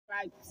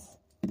Stripes,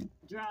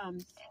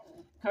 drums.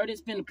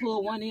 Curtis finna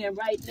pull one in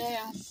right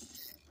now.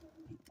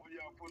 What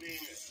y'all put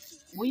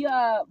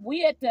in?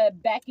 We at the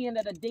back end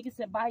of the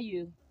Dickinson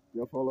Bayou.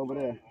 You'll fall over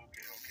there.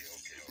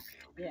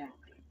 Okay. Yeah.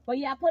 But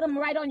yeah, I put them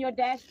right on your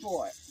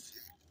dashboard.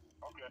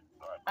 Okay.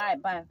 All right,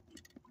 bye.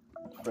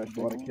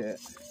 Freshwater cat.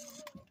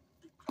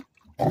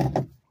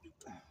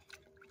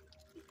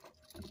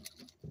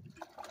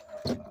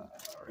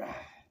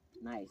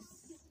 Nice.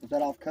 Is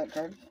that off cut,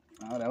 Curtis?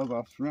 Oh, that was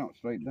off shrimp,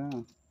 straight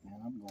down. Man,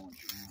 I'm going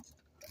shrimp.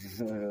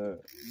 All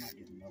I'm not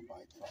getting no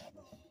bites off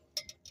this.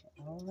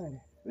 right.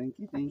 Thank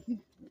you, thank you.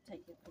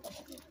 Take your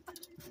picture.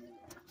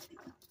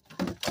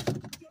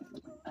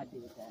 I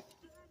did that.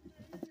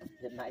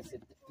 The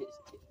nicest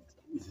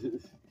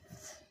fish.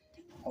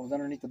 I was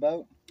underneath the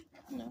boat?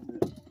 No.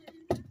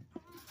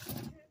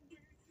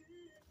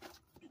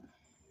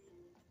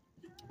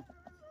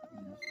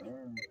 Yes,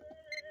 sir.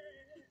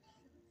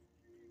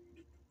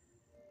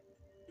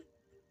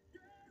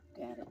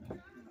 Got it.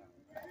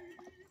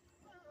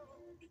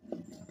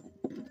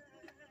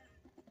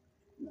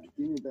 Now,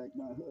 give me back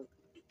my hook.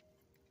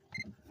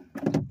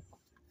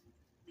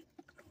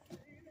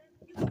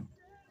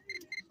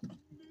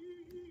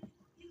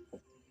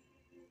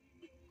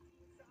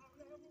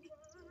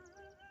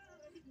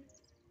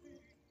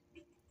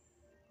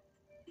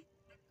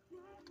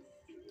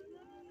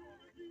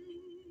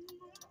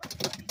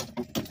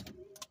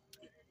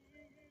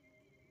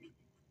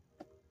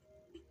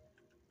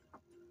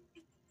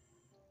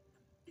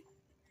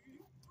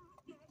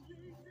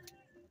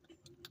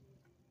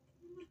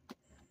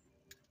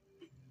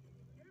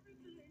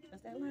 Is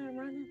that line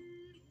running?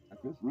 If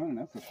it's running,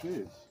 that's a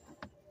fish.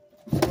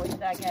 Boy, you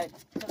got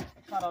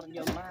caught on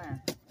your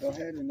line. Go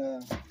ahead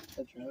and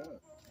set your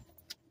hook.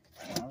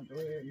 I'll go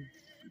ahead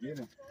and get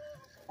him.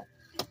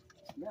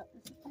 Yep,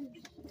 it's a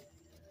fish.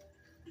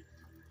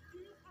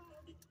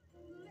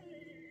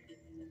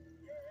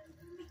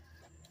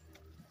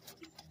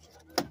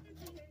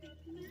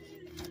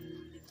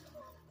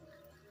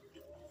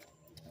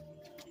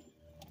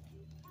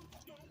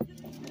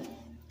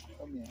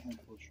 Throw me a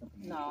handful of shrimp.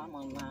 No, I'm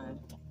on line.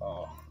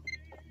 Oh,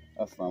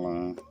 that's my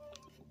line.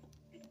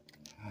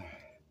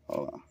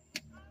 Hold on.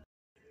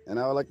 And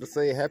I would like to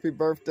say happy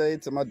birthday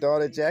to my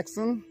daughter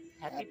Jackson.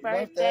 Happy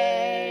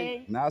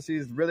birthday. Now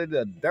she's really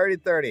the dirty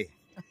 30.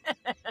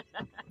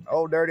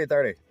 Oh, dirty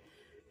 30.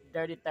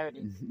 Dirty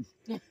 30.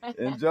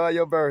 Enjoy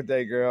your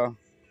birthday, girl.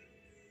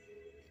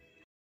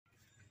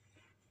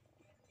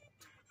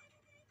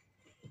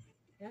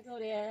 I go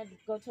there,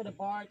 go to the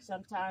barge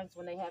sometimes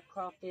when they have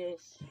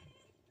crawfish.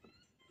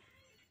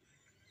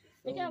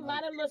 They got a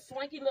lot of little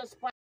swanky little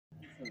spots.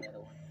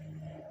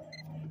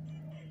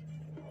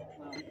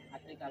 Well, I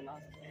think I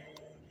lost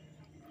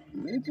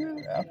it. Did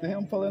you? After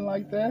him pulling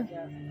like that?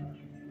 Yeah.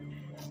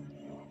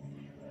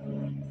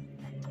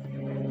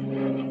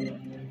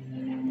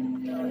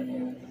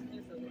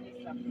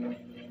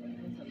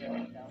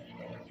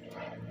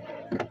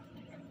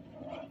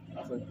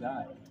 That's a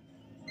dot.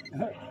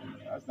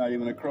 That's not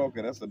even a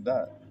croaker, that's a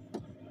dot.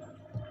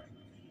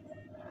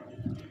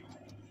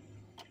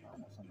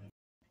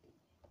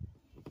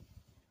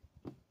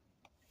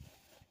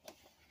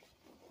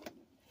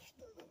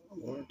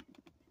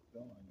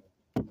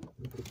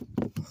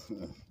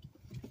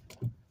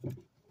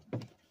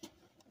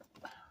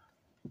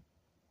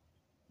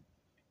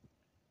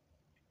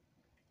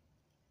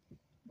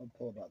 I'll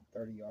pull about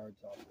 30 yards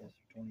off this, or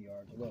 20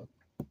 yards. Look,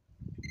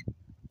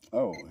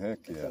 Oh, heck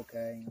it's yeah.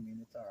 okay. I mean,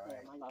 it's all right.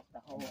 I lost the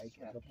whole Yeah, you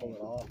strap. can pull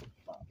it off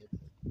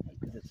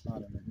because it's not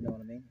in the, you know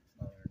what I mean?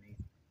 It's not underneath.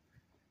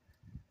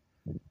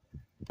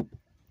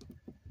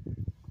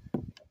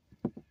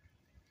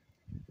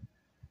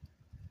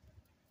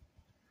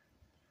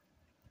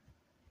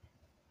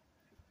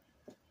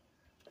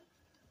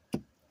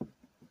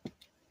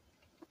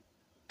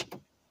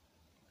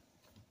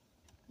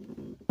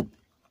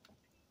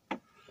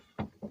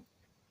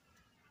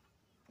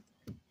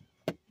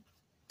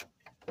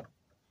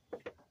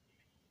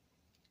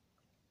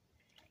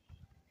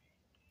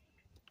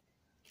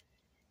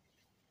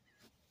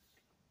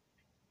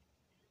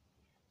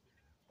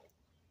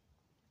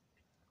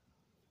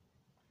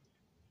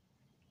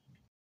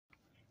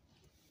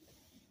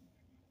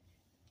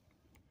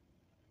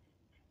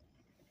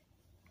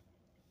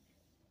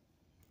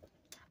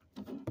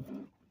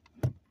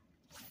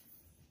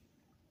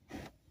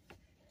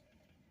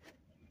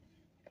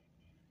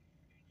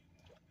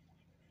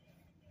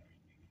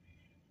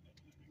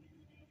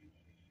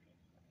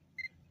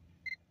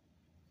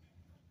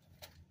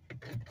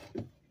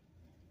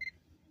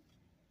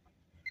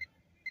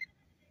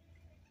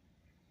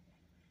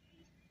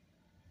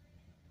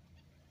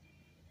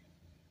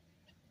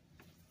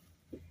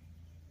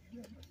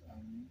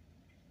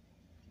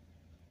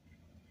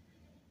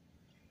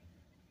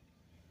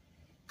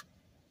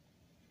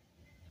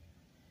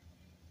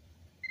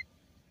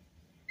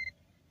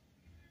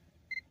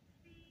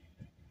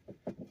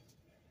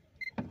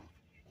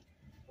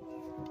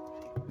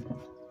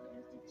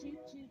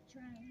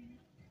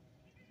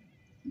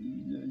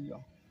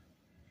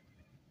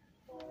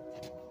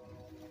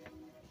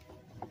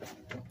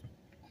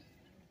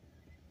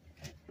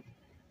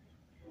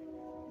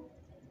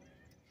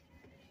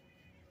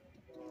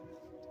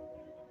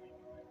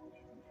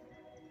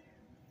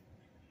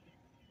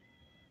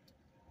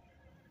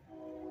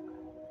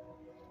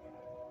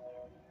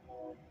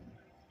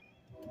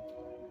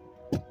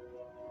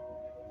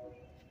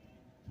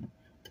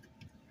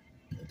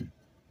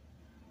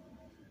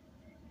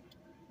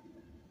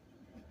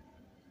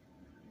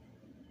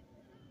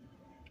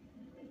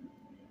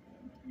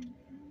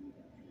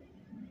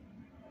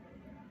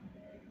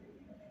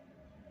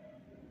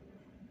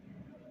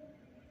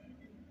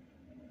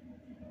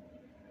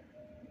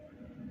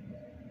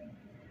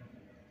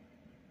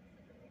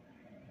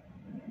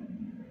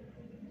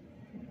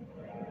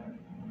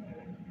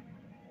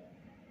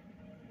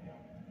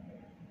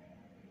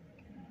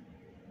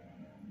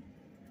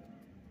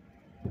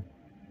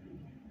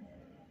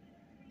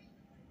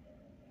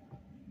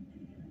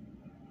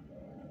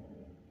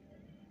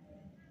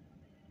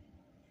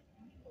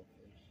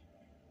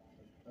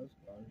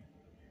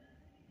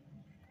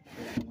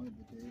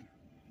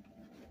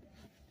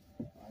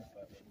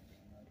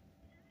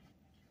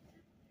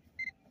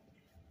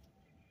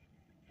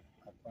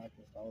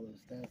 all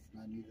those tests,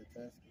 and I knew the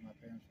test, and my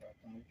parents were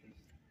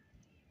optometrists.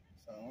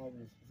 So all of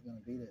us was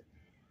gonna beat it.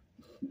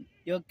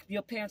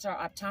 Your parents are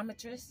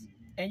optometrists,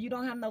 and you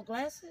don't have no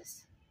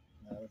glasses?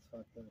 No, that's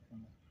fucked up. Huh?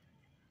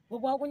 Well,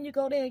 why wouldn't you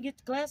go there and get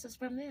the glasses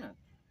from them?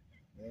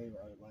 They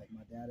were like,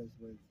 my dad is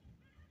with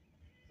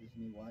his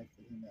new wife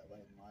that he met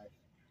late in life.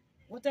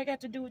 What they got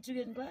to do with you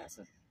getting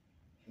glasses?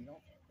 He don't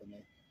fuck with me.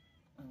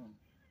 Oh.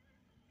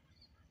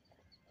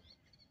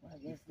 Well, I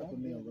He guess fuck that with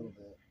me a did it. little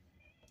bit.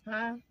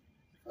 Huh?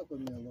 He fuck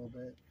with me a little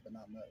bit, but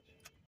not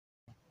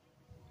much.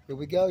 Here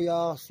we go,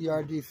 y'all.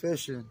 CRD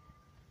fishing.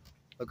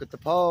 Look at the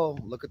pole.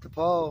 Look at the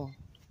pole.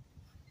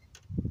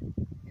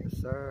 Yes,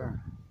 sir.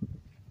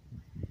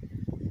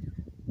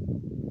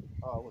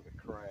 Oh, it was a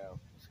crab.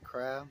 It's a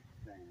crab.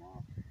 Came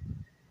off.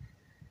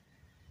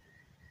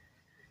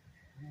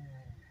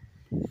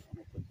 I'm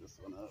gonna put this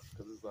one up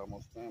because it's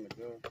almost time to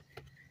go.